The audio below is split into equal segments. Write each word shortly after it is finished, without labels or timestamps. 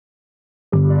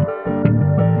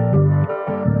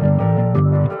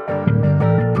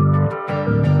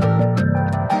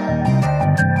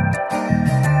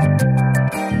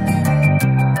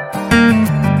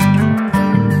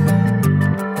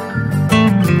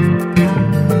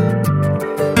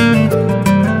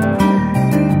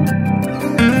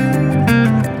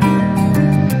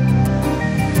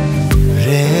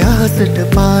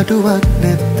ගැටුවක්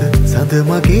නැත්ත සඳ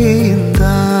මගේ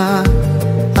ඉඳා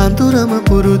අඳුරම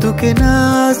පුරුදු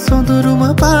කෙනා සොඳුරුම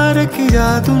පාර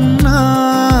කියා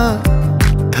දුන්නා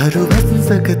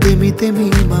දරුවත්සක තෙමි තෙමි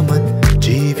මමත්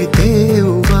ජීවිතේ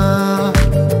වූවා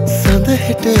සඳ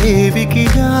හෙට ඒවි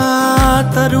කියා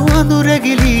තරු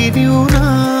අඳුරැගිලී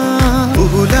නිවුණා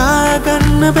උහුලා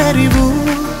ගන්න බැරි වූ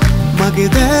මගේ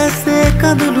දැසේ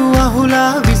කඳුළු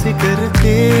අහුලා විසිකර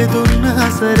තේ දුන්න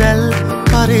හසරැල්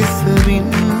පරිස්සමින්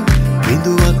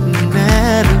බිඳුවක්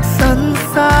නෑර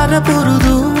සංසාර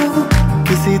පුරුදු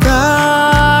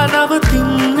කිසිදා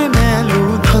නවතින්නේ නෑලු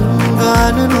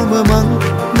හංගාන නුඹ මං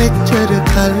මෙච්චර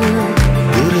කල්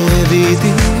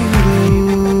දුරැවිදින්නු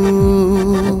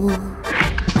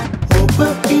ඔබ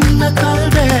ඉන්න කල්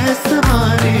දැස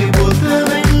මානේ බොද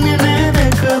වෙන්නේ නෑ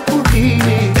දැකපු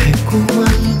හීනේ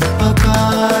දැකුවන්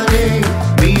අකාරේ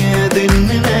මිය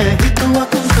දෙන්නේ නෑ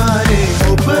හිතුවක් කාරේ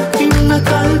ඔබ ඉන්න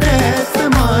කල් දැස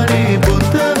මානේ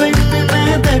බොද වෙන්නේ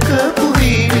නෑ දැකපු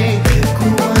හීනේ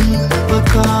දැකුවන්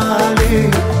අකාරේ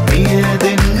මිය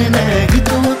දෙන්නේ නෑ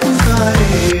හිතුවක්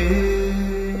කාරේ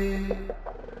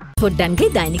පොඩ්ඩන්ගේ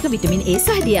දෛනික විටමින් A සහ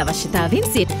D අවශ්‍යතාවයෙන්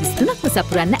 33ක්ම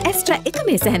සපුරන්න ඇස්ට්‍රා එක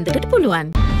මේස හැන්දකට පුළුවන්.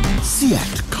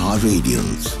 Seat Car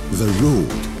Radials. The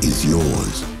road is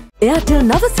yours. Airtel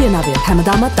 909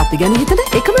 හැමදාමත් අපි ගැන හිතන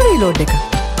එකම රීලෝඩ් එක.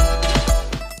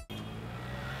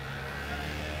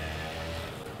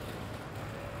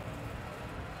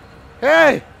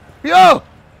 Hey! Pio!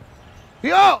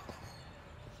 Pio!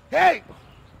 Hey!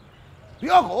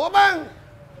 Pio, kau bang?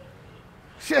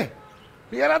 Shit!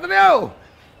 Jayarathne yo!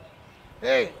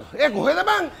 Hey! Hey, කොහෙද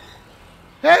බං?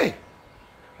 Hey!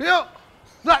 Pio!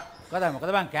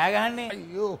 මොකද බං කෑ ගහන්නේ?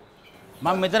 අයියෝ!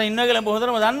 මම මෙතන ඉන්නවා කියලා ඔබ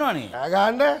හොඳටම දන්නවනේ.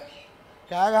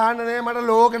 කෑ ගහන්න නේ මට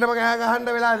ලෝකෙටම කෑ ගහන්න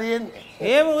වෙලා තියෙන්නේ.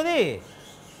 ඒ මොකද?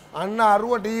 අන්න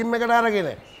අරුව ටීම් එකට අරගෙන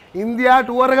ඉන්දියා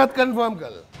ටුවර් එකත් කන්ෆර්ම්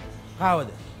කළා. කාවද?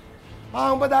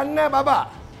 උඹ දන්නේ නැහැ බබා.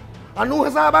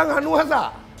 අනුහසා බං අනුහසා.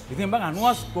 ඉතින් බං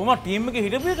අනුහස් කොහොම ටීම් එකේ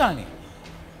හිටපු එකනේ.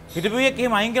 හිටපු එක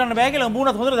එහෙම අයින් කරන්න බෑ කියලා උඹ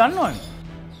උනත් හොඳට දන්නවනේ.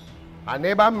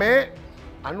 අනේ බං මේ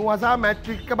අනුහසා මැච්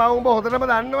එක බං උඹ හොඳටම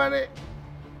දන්නවනේ.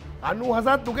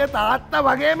 අනුහසත් උගේ තාත්තා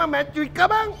වගේම මැච් වික්ක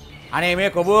බං. අනේ මේ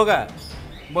කොබෝක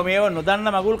උඹ මේව නොදන්න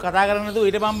මගුල් කතා කරන්න නැතුව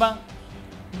හිටපන් බං.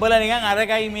 උඹලා නිකන්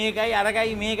අරකයි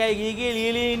මේකයි කී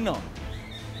ලියලී ඉන්නවා.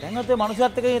 දැන් ඔතේ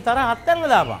මනුස්සයත් එක්ක තරහ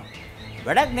අත්හැරලා දාපන්.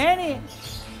 වැඩක් නෑනේ.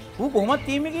 ඌ කොහොමද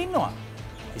ටීම් එකේ ඉන්නවා.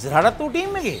 ඉස්සරහටත් ඌ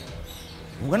ටීම් එකේ.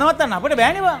 උග නවත්තන්න අපිට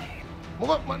බෑනේ බං.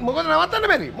 මොකද නවත්තන්න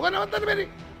බැරි?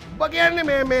 ඔබ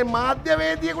කියන්නේ මේ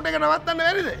මාධ්‍යවේදියෙකුට එක නවත්තන්න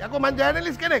බැරිද? යකෝ මං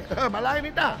ජර්නලිස්ට් කෙනෙක්. බලාගෙන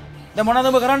හිටා. දැන් මොනවද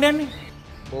ඔබ කරන්න යන්නේ?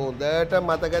 හොඳට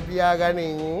මතක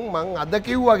තියාගනින් මං අද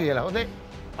කිව්වා කියලා. හොඳේ.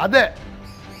 අද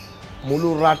මුළු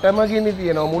රටම ගිනි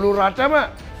තියෙනවා. මුළු රටම.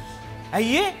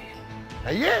 ඇයි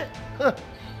ඒ?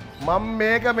 මම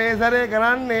මේක මේ සැරේ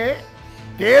කරන්නේ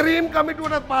තේරීම්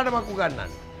කමිටුවටත් පාඩමක්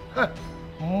උගන්වන්න.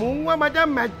 මුන්ව මචං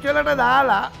මැච් වලට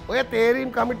දාලා ඔය තේරීම්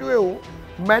කමිටුවේ උන්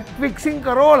මැච් ෆික්සින්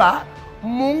කරෝලා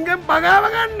මුන්ගෙන් පගාව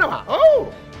ගන්නවා. ඔව්.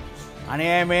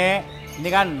 අනේ මේ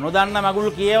නිකන් නොදන්න මගුල්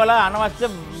කියවලා අනවශ්‍ය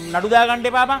නඩු දාගන්න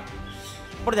එපා බං.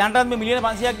 අපිට දැනටත් මේ මිලියන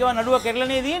 500ක් ගෙවන නඩුවක්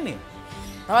කෙරලානේ තියෙන්නේ.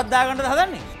 තවත් දාගන්නද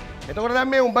හදන්නේ? එතකොට දැන්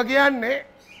මේ උඹ කියන්නේ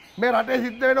මේ රටේ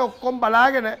සිද්ධ වෙන ඔක්කොම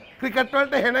බලාගෙන ක්‍රිකට්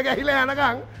වලට හෙන ගැහිලා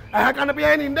යනකම් අහ කන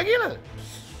පියාගෙන ඉන්න කියලාද?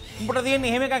 උඹට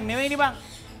තියෙන්නේ එහෙම එකක් නෙවෙයිනේ බං.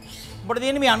 උඹට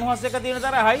තියෙන්නේ මේ අනුහස් එක තියෙන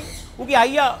තරහයි. උගේ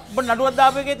අයියා උඹ නඩුවක්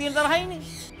දාපු එකේ තියෙන තරහයිනේ.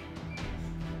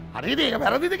 හරිද? ඒක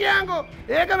වැරදිද කියංකෝ?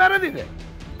 ඒක වැරදිද?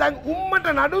 දැන් උම්මට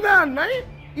නඩු දාන්නයි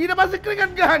ඊට පස්සේ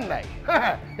ක්‍රිකට් ගහන්නයි.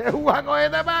 එව්වා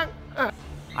කොහෙද බං?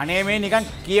 අනේ මේ නිකන්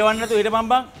කියවන්න නැතුව හිටපන්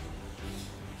බං.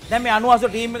 දැන් මේ අනුහස්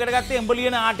ටීම් එකට ගත්තේ උඹ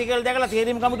ලියන ආටිකල් දැකලා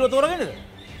තේරීම් කමිටුව තෝරගෙනද?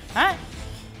 ඈ?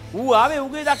 ඌ ආවේ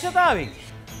ඌගේ දක්ෂතාවයෙන්.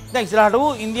 දැන් ඉස්සරහට ඌ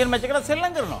ඉන්දියන් මැච් එකකට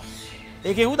සෙල්ලම් කරනවා.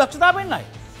 ඒකේ ඌ දක්ෂතාව පෙන්නයි.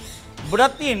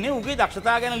 උඹටත් තියෙන්නේ ඌගේ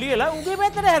දක්ෂතාව ගැන ලියලා ඌගේ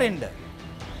පැත්තට හැරෙන්න.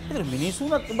 ඒතර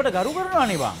මිනිස්සුන්වත් උඹට ගරු කරනවා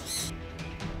නේ බං.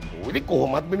 ඌ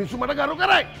කොහොමත් මිනිස්සු මට ගරු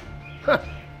කරයි.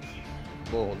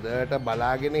 හොඳට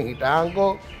බලාගෙන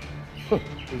හිටාංකෝ.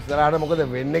 ඉස්සරහට මොකද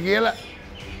වෙන්නේ කියලා.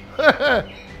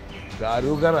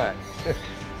 ගරු කරයි.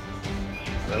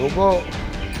 ගරුකෝ.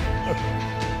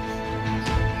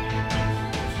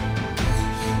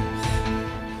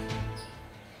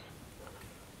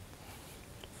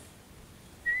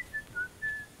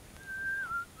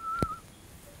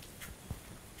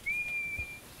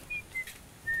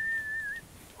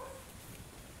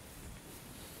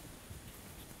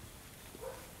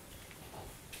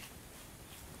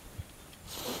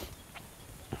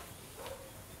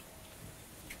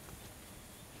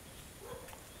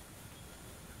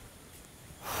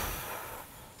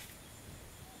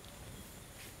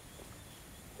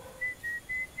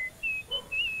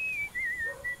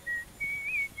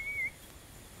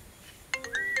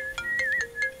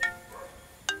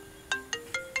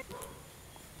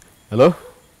 Hello?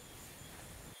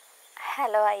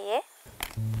 Hello අයියේ.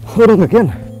 හොරම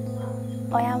කියන්නේ.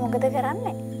 ඔයා මොකද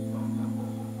කරන්නේ?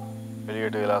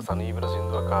 එළියට වෙලා සනීපර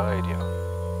සින්දුවක් අහලා හිටියා.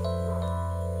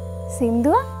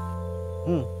 සින්දුව?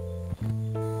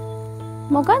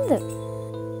 මොකන්ද?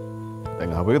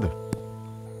 දැන් අහපේද?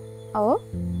 ඔව්.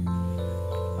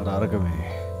 අරක මේ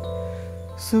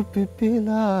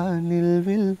සුපිපිලා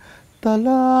නිල්විල්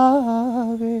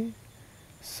තලාවේ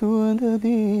සුවඳ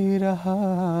දී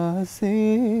රහසේ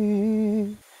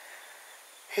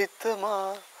හිතමා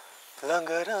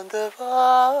ළඟ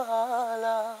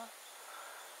රඳවාලා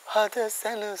හද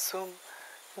සැනසුම්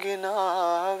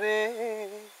ගෙනාවේ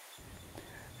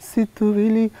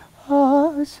සිතුවිලි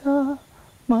ආශා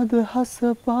මද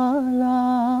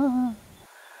හසපාලා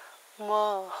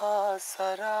මහා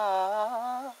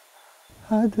සරා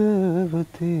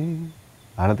හදවතේ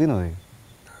අහලා තියෙනවද ඒක?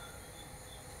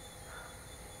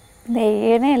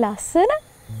 දෙයනේ ලස්සන.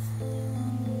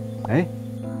 ඇයි?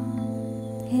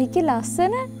 ඒකේ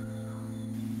ලස්සන.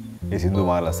 ඒ සින්දුව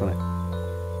මාර ලස්සනයි.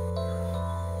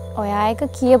 ඔයා එක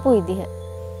කියපු විදිහ.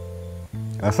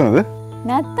 ලස්සනද?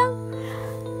 නැත්තම්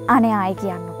අනේ ආයි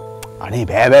කියන්නකෝ. අනේ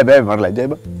බෑ මට ලැජ්ජයි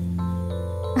බා.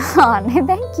 අනේ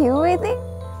දැන් කිව්වේද?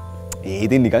 ඒ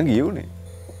ඉතින් නිකන් කියුනේ.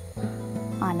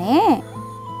 අනේ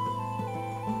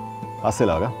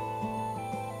අස්සෙලාග.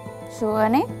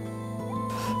 සුවනේ.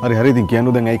 හරි ඉතින්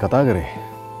කියන්නු දැන් ඇයි කතා කරේ?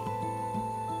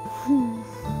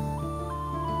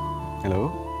 හෙලෝ.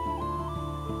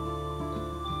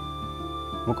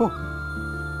 මොකෝ?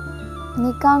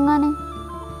 නිකන් අනේ.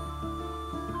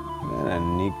 නෑ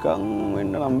නිකන්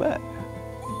වෙන්න නම් බෑ.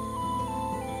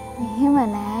 එහෙම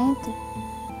නෑ ඉතින්.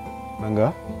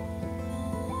 නංගා.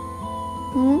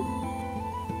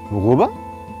 මොකෝ බං?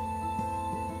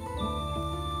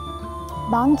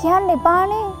 බං කියන්න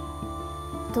එපානේ.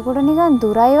 එතකොට නිකන්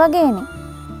දුරයි වගේනේ.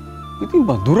 ඉතින්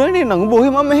බං දුරයිනේ නං උඹ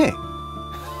ඔහේ මම මෙහෙ.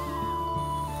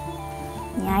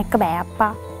 න්යා එක බෑ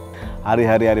අප්පා.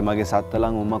 හරි මගේ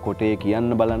සත්තලන් උම්ම කොටේ කියන්න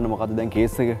බලන්න මොකද දැන්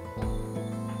කේස් එක?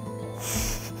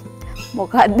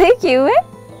 මොකද්ද කිව්වේ?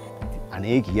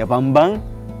 අනේ කියපන් බං.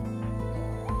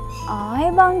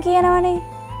 ආයේ බං කියනවනේ.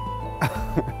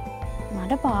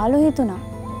 මට පාළු හිතුණා.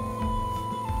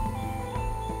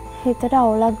 හිතට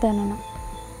අවුලක් දැනුණා.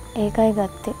 ඒකයි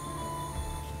ගත්තේ.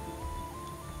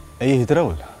 ඇයි හිතට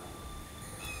අවුල?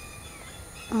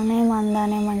 අනේ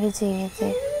මන්දානේ මගේ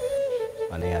ජීවිතේ.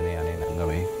 අනේ නංග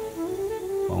වෙයි.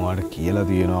 මම ඔයාලට කියලා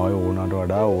තියෙනවා ඔය ඕනකට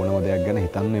වඩා ඕනම දෙයක් ගැන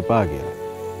හිතන්න එපා කියලා.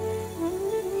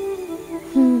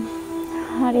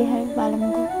 හරි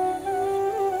බලමුකෝ.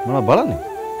 මොනවද බලන්නේ?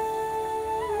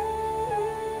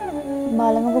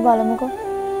 බලමුකෝ.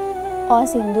 ඔය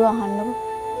සින්දුව අහන්නකෝ.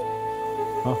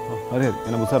 හරි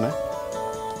එන බුසරනේ.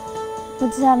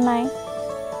 බුසරනයි.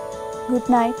 Good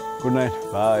night. Good night.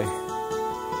 Bye.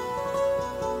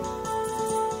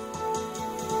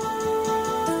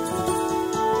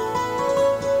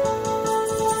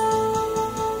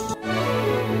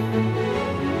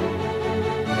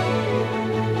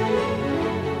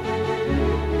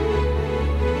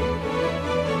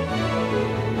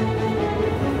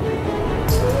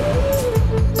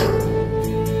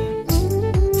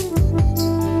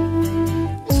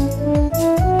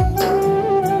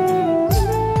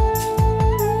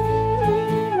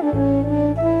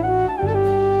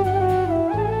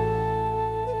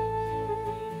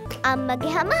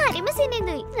 අම්මගේ හැම හරිම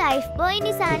සිනිඳුයි. ලයිෆ් බොයි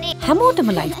නිසානේ. හැමෝටම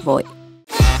ලයිෆ් බොයි.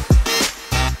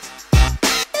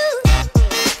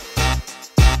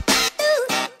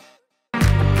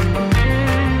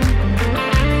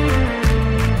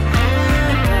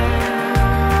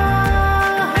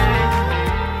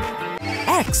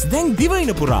 X දැන්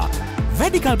දිවයින පුරා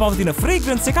වැඩිකල් පවතින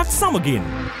ෆ්‍රේග්‍රන්ස් එකක් සමගින්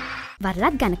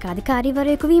වරලත්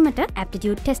ගණකාධිකාරීවරයෙකු වීමට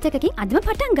ඇප්ටිටියුඩ් ටෙස්ට් එකකින් අදම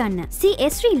පටන් ගන්න.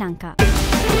 CS ශ්‍රී ලංකා.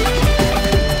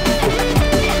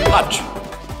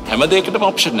 හැම දෙයකටම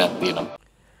ඔප්ෂන් එකක් තියෙනවා.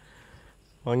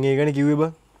 මං ඒකනේ කිව්වේ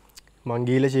බං. මං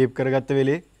ගිහලා ෂේප් කරගත්ත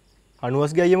වෙලේ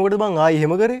අනුවස්ගේ අයියා මොකටද බං ආයි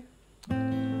එහෙම කරේ?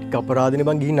 ටික අපරාධනේ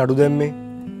බං ගිහින් නඩු දැම්මේ.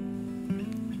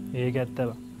 ඒක ඇත්ත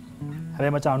බං.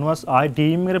 හැබැයි මචං අනුවස් ආයි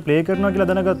ටීම් එකට ප්ලේ කරනවා කියලා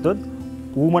දැනගත්තොත්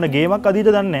ඌ මොන ගේමක් අදීද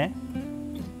දන්නේ නැහැ.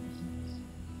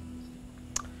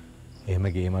 එහෙම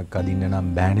ගේමක් අදින්න නම්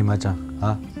බෑනේ මචං.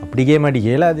 අපිට ගේම අඩි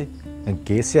කියලාද? දැන්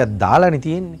කේස් එකක් දාලානේ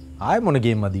තියෙන්නේ. ආයෙ මොන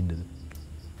ගේම් අදින්නද?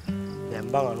 දැන්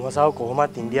බං අනුවසාව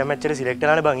කොහොමත් ඉන්දියා මැච් එකට සිලෙක්ට්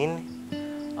වෙලානේ බං ඉන්නේ.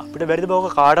 අපිට බැරිද බං ඔක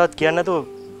කාටවත් කියන්න නැතුව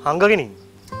හංගගෙන ඉන්න.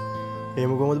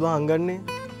 එහෙම කොහොමද බං හංගන්නේ?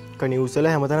 ක නිවුස් වල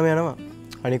හැමතැනම යනවා.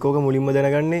 අනික ඕක මුලින්ම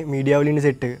දැනගන්නේ මීඩියා වල ඉන්න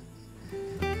සෙට් එක.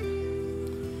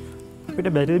 අපිට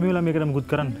බැරිද මේලා මේකට මුකුත්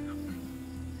කරන්න?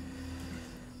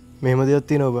 මෙහෙම දෙයක්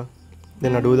තියෙනවා බං.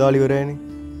 දැන් නඩුව දාලා ඉවරයිනේ.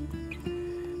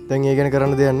 දැන් ඒ ගැන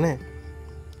කරන්න දෙයක් නැහැ.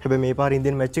 හැබැයි මේ පාර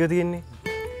ඉන්දියන් මැච් එක තියෙන්නේ.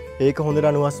 ඒක හොඳට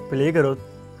අනුවස් ප්ලේ කරොත්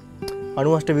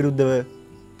අනුවස්ට විරුද්ධව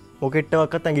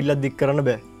මොකෙට්ටවක්වත් ඇඟිල්ලක් දික් කරන්න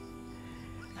බෑ.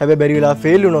 හැබැයි බැරි වෙලා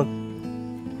ෆේල් වුණොත්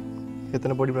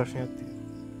එතන පොඩි ප්‍රශ්නයක් තියෙනවා.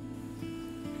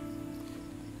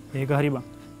 ඒක හරි බං.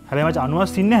 හැබැයි මචං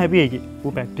අනුවස් ඉන්නේ හැපි එකේ.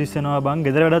 ඌ ප්‍රැක්ටිස් කරනවා බං,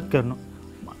 ගෙදර වැඩත් කරනවා.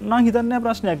 මම නම් හිතන්නේ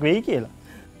ප්‍රශ්නයක් වෙයි කියලා.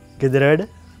 ගෙදර වැඩ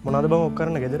මොනවද බං ඔක්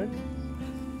කරන්න ගෙදර?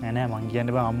 නෑ නෑ මං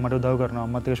කියන්නේ බං අම්මට උදව් කරනවා.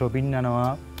 අම්මත් එක්ක shopping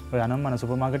යනවා. ඔය අනම්මන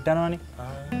සුපර් මාකට් යනවානේ.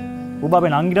 ඌ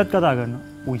බබේ නංගිටත් කතා කරනවා.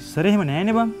 ඌ ඉස්සර එහෙම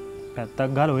නෑනේ බං.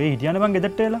 පැත්තක් ගාලා ඔය හිටියනේ බං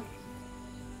ගෙදරට එලා.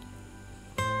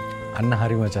 අන්න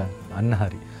හරි මචං. අන්න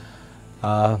හරි.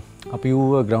 අපි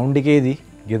ඌව ග්‍රවුන්ඩ් එකේදී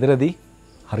ගෙදරදී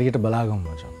හරියට බලාගමු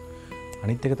මචං.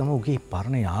 අනිත් එක තමයි ඌගේ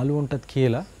පරණ යාළුවන්ටත්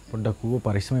කියලා පොඩ්ඩක් ඌව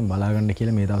පරිස්සමෙන් බලාගන්න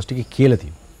කියලා මේ දවස් ටිකේ කියලා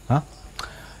තියෙනවා.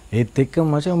 ඒත් එක්ක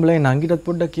මචං උඹලා නංගිටත්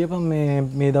පොඩ්ඩක් කියපන්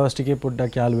මේ දවස් ටිකේ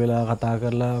පොඩ්ඩක් යාළු වෙලා කතා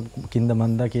කරලා කින්ද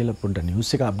මන්දා කියලා පොඩ්ඩක් නිවුස්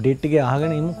එක අප්ඩේට් එකේ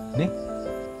අහගෙන ඉමු නේ.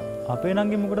 අපේ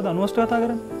නංගි මොකටද අනුවස්ට කතා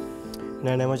කරන්නේ?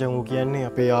 නෑ නෑ මචං ඌ කියන්නේ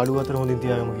අපේ යාළුවෝ අතර හොඳින්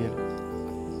තියාගමු කියලා.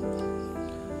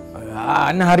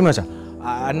 අන්න හරි මචං.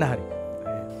 අන්න හරි.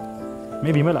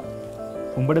 මේ විමලා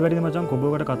උඹට බැරිද මචං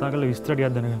කොබෝකට කතා කරලා විස්තර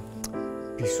ටිකක් දැනගන්න.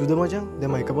 පිස්සුද මචං?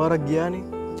 දැන් මම එකපාරක් ගියානේ.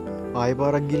 ආයෙ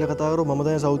පාරක් ගිහලා කතා කරෝ මම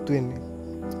දැන් සවුත් වෙන්නේ.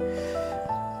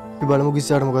 අපි බලමු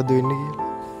කිස්සාට මොකද්ද වෙන්නේ කියලා.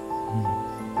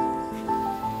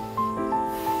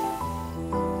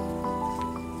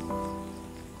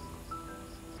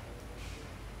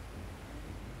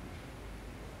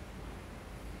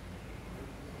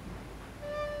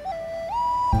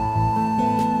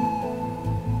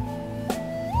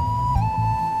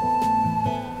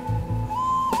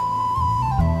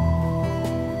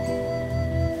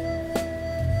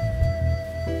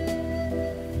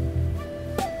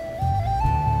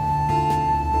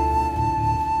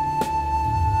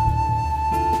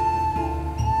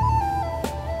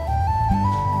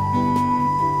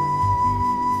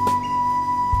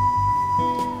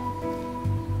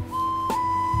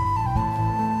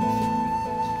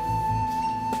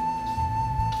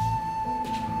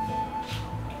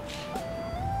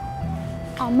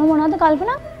 අම්මා මොනවද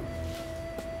කල්පනා?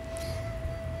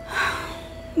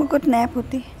 මොකුත් නෑ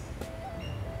පුතේ.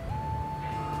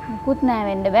 මොකුත් නෑ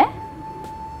වෙන්න බෑ.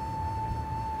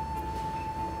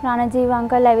 රණජීව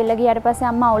අංකල් ඇවිල්ලා ගියාට පස්සේ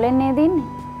අම්මා අවුලෙන් නේද ඉන්නේ?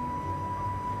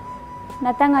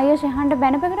 නැත්නම් අයියෝ ෂහන්ට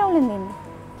බැනපෙකට අවුලෙන් ඉන්නේ?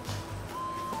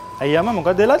 අයියා අම්මා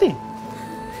මොකද වෙලා තියෙන්නේ?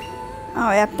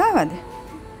 ඔයත් ආවද?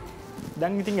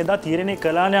 දැන් ඉතින් එදා තීරණය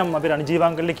කළානේ අම්මා අපි රණජීව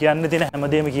අංකල්ට කියන්න තියෙන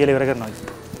හැමදේම කියලා ඉවර කරනවා.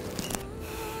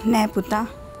 නෑ පුතා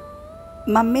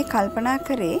මම මේ කල්පනා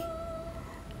කරේ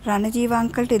රණජීව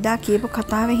අංකල්ට එදා කියපු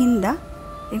කතාවෙ හින්දා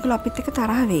ඒගොල්ලෝ අපිත් එක්ක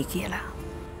තරහ වෙයි කියලා.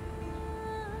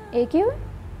 ඒ කිව්වේ?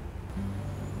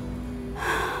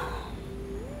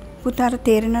 පුතාට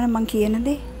තේරෙනවද මං කියන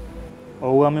දේ?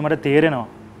 ඔව් අම්මේ මට තේරෙනවා.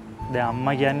 දැන්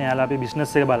අම්මා කියන්නේ යාලා අපේ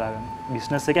බිස්නස් එක බලා ගන්න.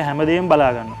 බිස්නස් එක හැමදේම බලා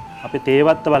ගන්නවා. අපේ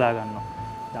තේවත්ත බලා ගන්නවා.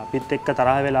 දැන් අපිත් එක්ක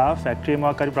තරහ වෙලා ෆැක්ටරි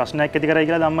මොකක් හරි ප්‍රශ්නයක් ඇති කරයි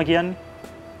කියලා අම්මා කියන්නේ.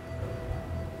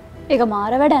 ඒක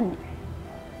මාර වැඩන්නේ.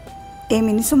 ඒ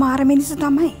මිනිස්සු මාර මිනිස්සු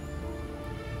තමයි.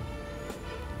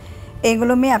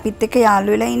 ඒගොල්ලෝ මේ අපිත් එක්ක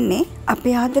යාළු වෙලා ඉන්නේ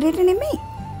අපේ ආදරේට නෙමෙයි.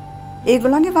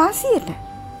 ඒගොල්ලන්ගේ වාසියට.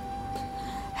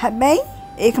 හැබැයි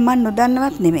ඒක මන්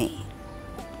නොදන්නවත් නෙමෙයි.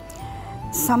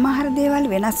 සමහර දේවල්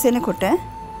වෙනස් වෙනකොට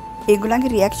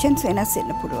ඒගොල්ලන්ගේ රියැක්ෂන්ස් වෙනස්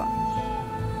වෙන්න පුළුවන්.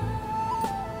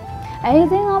 ඇයි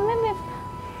ඉතින් අම්මේ මේ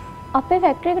අපේ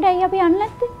ෆැක්ටරි එකට ඇයි අපි යන්නේ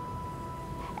නැත්තේ?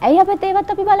 ඇයි අපේ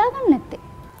තේවත් අපි බලා ගන්න නැත්තේ?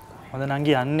 හොඳ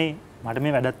නංගි යන්නේ මට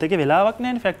මේ වැඩත් එක්ක වෙලාවක්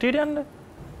නැහැනේ ෆැක්ටරියට යන්න.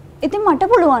 ඉතින් මට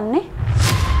පුළුවන් නේ.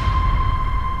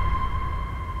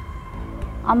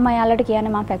 අම්මා යාළුවට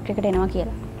කියන්නේ මම ෆැක්ටරි එකට එනවා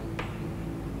කියලා.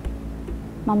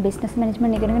 මම බිස්නස්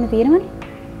මැනේජ්මන්ට් ඉගෙනගෙන තියෙනවනේ.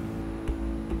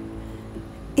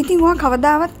 ඉතින් ඔයා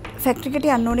කවදාවත් ෆැක්ටරි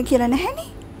එකට යන්න ඕනේ කියලා නැහැනේ.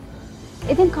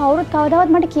 ඉතින් කවුරුත් කවදාවත්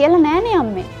මට කියලා නෑනේ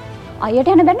අම්මේ. අයියට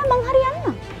යන්න බැන්න මං හරි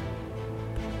යන්න.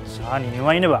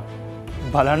 සානියමයිනේ බා.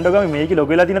 බලන්නකම මේකේ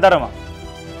ලොකු වෙලා තියෙන තරම.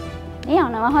 ඒ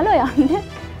අනවහලෝ යන්න.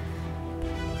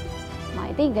 මම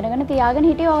ඉතින් ඉගෙනගෙන තියාගෙන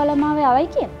හිටියේ ඔයාලා මාව යවයි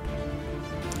කියලා.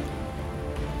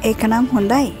 ඒක නම්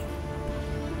හොඳයි.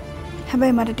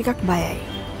 හැබැයි මට ටිකක් බයයි.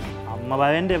 අම්මා බය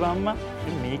වෙන්න එපා අම්මා.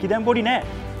 මේකේ දැන් පොඩි නෑ.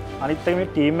 අනිත් එක මේ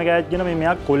ටීම් එක ඇවිත් මේ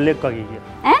මෙයා කොල්ලෙක් වගේ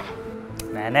කියලා. ඈ?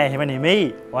 නෑ එහෙම නෙමෙයි.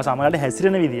 ඔයා සමහරවිට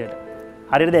හැසිරෙන විදියට.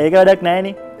 හරියට ඒක වැඩක්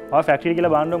නෑනේ. ඔයා ෆැක්ටරි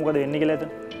කියලා බලන්න මොකද වෙන්නේ කියලා එතන.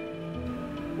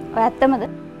 ඔය ඇත්තමද?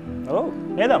 ඔව්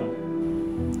නේද අම්මා?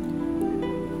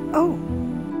 ඔව්.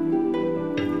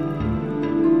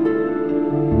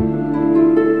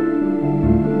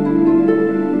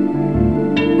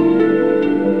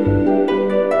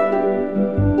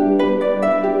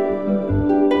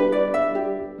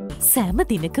 සෑම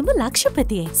දිනකම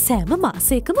ලක්ෂපතියේ සෑම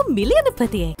මාසයකම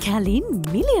මිලියනපතියේ කැලින්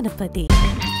මිලියනපති.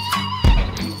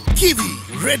 Kiwi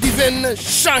ready වෙන්න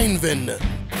shine වෙන්න.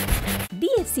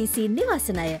 DFCC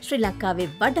නිවාසනය ශ්‍රී ලංකාවේ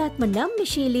වඩාත්ම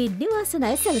නම්‍යශීලී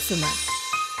නිවාසනය සැලසුම.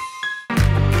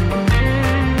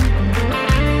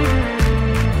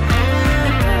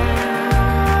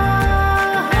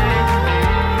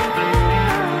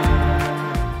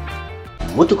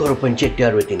 මුතුකරුපන්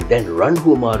චෙට්ටියාර වෙතින් දැන් රන්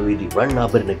හුවමාරුවේදී රන්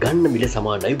ආභරණ ගන්න මිල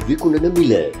සමානයි විකුණන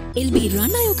මිල. LB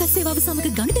රන් ආයෝග සේවාව සමග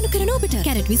ගනුදෙනු කරන ඔබට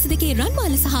කැරට් 22 රන්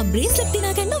මාල සහ බ්‍රේස්ලට්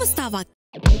දිනා ගන්න අවස්ථාවක්.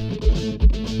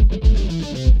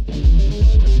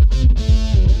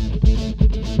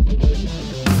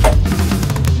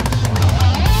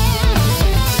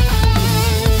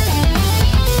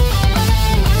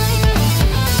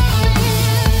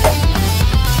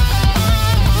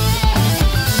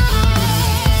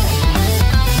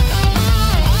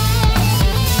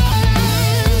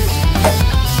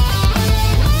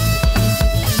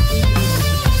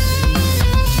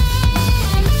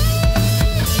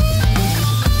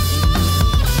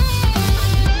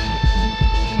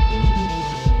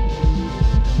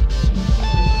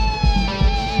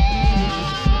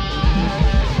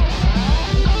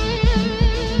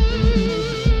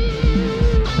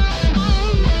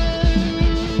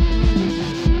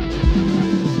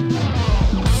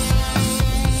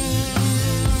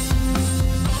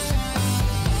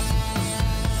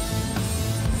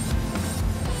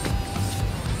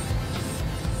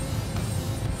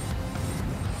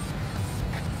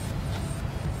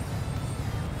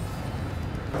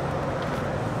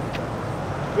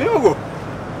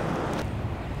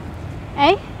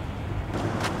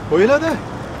 ඔයලාද?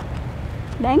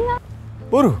 දැන්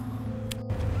බොරු.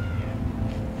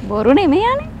 බොරු නෙමෙයි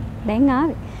යන්නේ. දැන්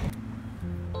ආවේ.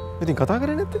 ඉතින් කතා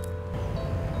කරන්නේ නැත්තේ?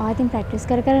 ආයෙත් ප්‍රැක්ටිස්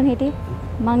කර හිටියේ.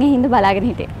 මං ඒ හින්දා බලාගෙන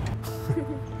හිටියේ.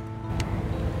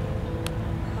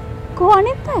 කො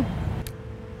අනිත් අය?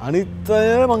 අනිත් අය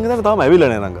මං හිතන්නේ තාම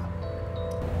ඇවිල්ලා නැහැ නංගා.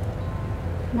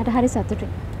 මට හරි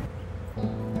සතුටුයි.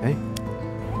 ඇයි?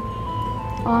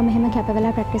 මෙහෙම කැප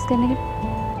වෙලා ප්‍රැක්ටිස් කරන එක.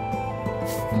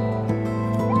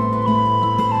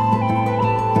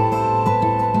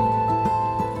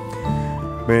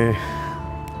 මේ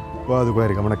වාද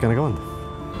කොහරි ගමනක් යන ගමන්ද?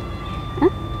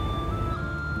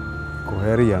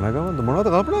 කොහරි යන ගමන්ද මොනවද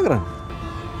කල්පනා කරන්නේ?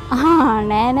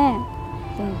 නෑ.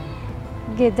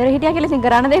 ගෙදර හිටියා කියලා ඉතින්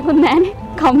කරන්න දෙයක්වත් නෑනේ.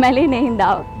 කම්මැලි නේ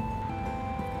හින්දා.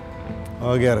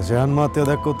 ආගේ අර සයන් මාත්‍ය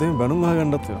දැක්කොත් එහෙම බණුන්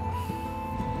අහගන්නත් වෙනවා.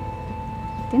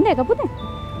 ඉතින් ඒක පුතේ.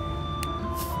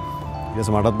 ඊයස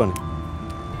මටත් බනේ.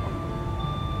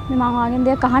 මේ මං ආගෙන්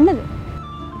දෙයක් අහන්නද?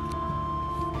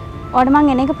 ඔයාලට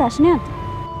මං එන එක ප්‍රශ්නයක්ද?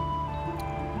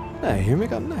 නෑ එහෙම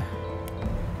එකක් නෑ.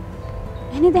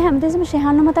 එහෙනම් දැන් හැමදේම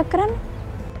ශෙහාන්න මතක් කරන්න.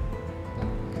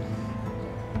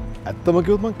 ඇත්තම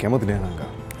කිව්වොත් මං කැමති නෑ නංගා.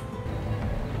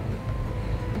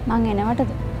 මං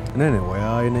එනවටද? නෑ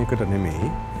ඔයා එන එකට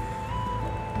නෙමෙයි.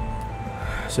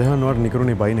 ශෙහාන් වට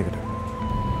නිකරුණේ බයින් එකට.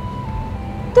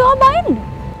 තෝ බයින්?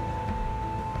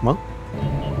 මං?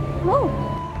 ඔව්.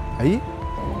 ඇයි?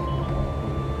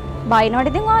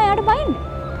 බයිනවට ඉතින් ඔයාට බයින්න.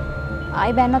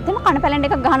 ආයි බැන්නොත් එම කන පැලෙන්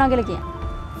එකක් ගහනවා කියලා කියන.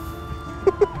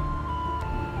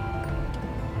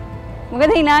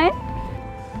 මොකද හිනාවේ?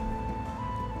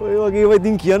 ඔය වගේ ඒවා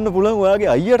ඉතින් කියන්න පුළුවන් ඔයාගේ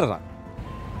අයියට නම්.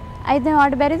 අයිද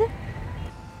ඔයාට බැරිද?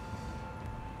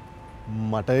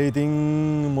 මට ඉතින්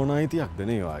මොන අයිතියක්ද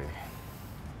නේ වාගේ.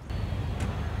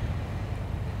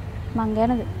 මං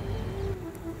ගැනද?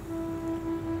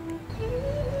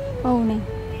 ඔව්නේ.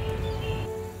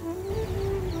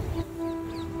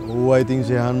 ඌ I think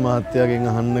ශෙහාන් මහත්තයාගෙන්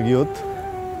අහන්න ගියොත්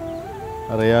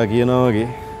අර එයා කියනවා වගේ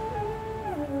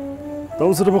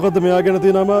තවුසට මොකද්ද මෙයා ගැන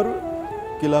තියෙන අමාරුව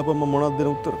කියලා අපම මොනවද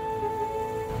දෙන උත්තර?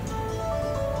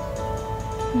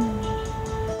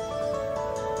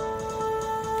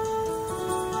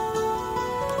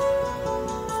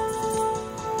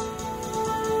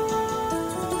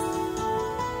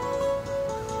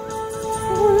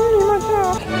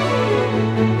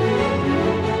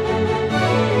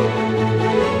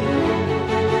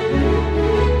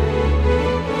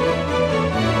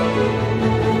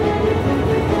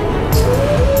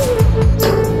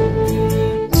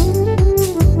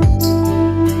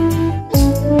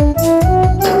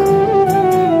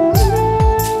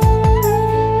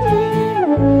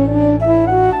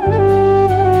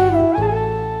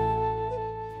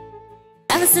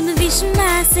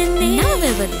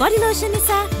 body lotion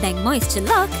නිසා දැන් moisture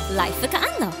lock life එක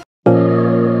unlock.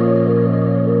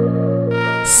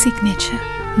 Signature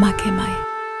මගේමයි.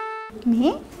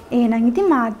 මේ එහෙනම් ඉතින්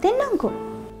මාත් දෙන්නම්කෝ.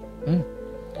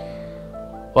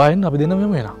 ඔයා අපි දෙන්නම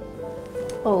යමු එහෙනම්.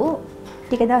 ඔව්.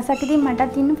 ටික දවසක් ඉතින්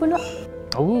මටත් ඉන්න පුළුවන්.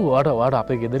 ඔව් වාට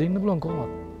අපේ ගෙදර ඉන්න පුළුවන්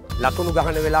කොහොමද? ලකුණු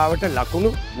ගහන වෙලාවට ලකුණු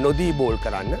නොදී බෝල්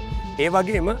කරන්න. ඒ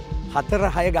වගේම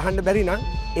 4-6 ගහන්න බැරි නම්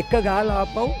එක ගහලා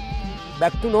ආපහු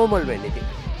back to normal වෙන්න ඉතින්.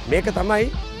 මේක තමයි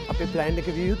අපේ plan එක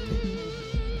විය යුත්තේ.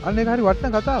 අන්න ඒක හරි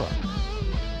වටින කතාවක්.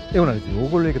 ඒ වුණාට ඉතින්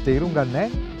ඕගොල්ලෝ ඒක තේරුම් ගන්න නැහැ.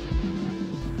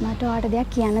 මට ඔයාලට දෙයක්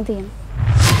කියන්න තියෙනවා.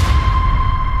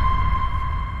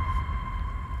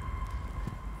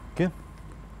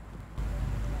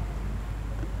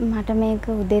 මට මේක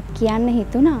උදෙත් කියන්න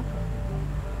හිතුණා.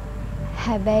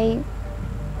 හැබැයි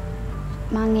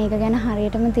මං ඒක ගැන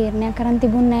හරියටම තීරණයක් කරන්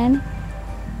තිබුණේ නෑනේ.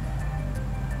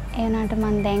 ඒ වුණාට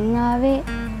මං දැන් ආවේ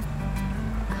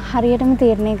හරියටම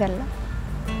තීරණය කරලා.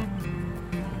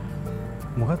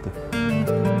 මොකද්ද?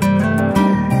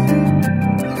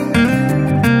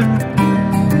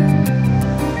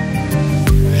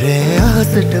 රෑ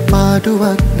අහසට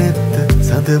පාඩුවක් නැත්ත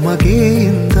සඳ මගේ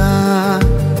ඉඳා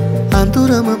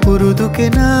අඳුරම පුරුදු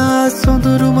කෙනා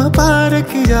සොඳුරුම පාර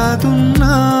කියා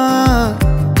දුන්නා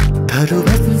තරු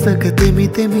වැස්සක තෙමි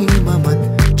තෙමි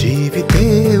මමත්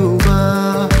ජීවිතේ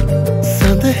වුණා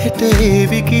සඳ හෙට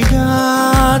ඒවි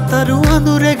කියා තරු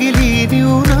අඳුරගිලී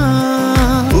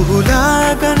නිවුණා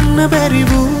උහුලා ගන්න බැරි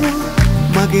වූ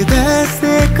මගේ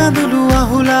දැස්සේ කඳුළු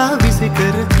අහුලා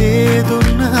විසිකර තේ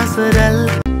දුන්න හසරැල්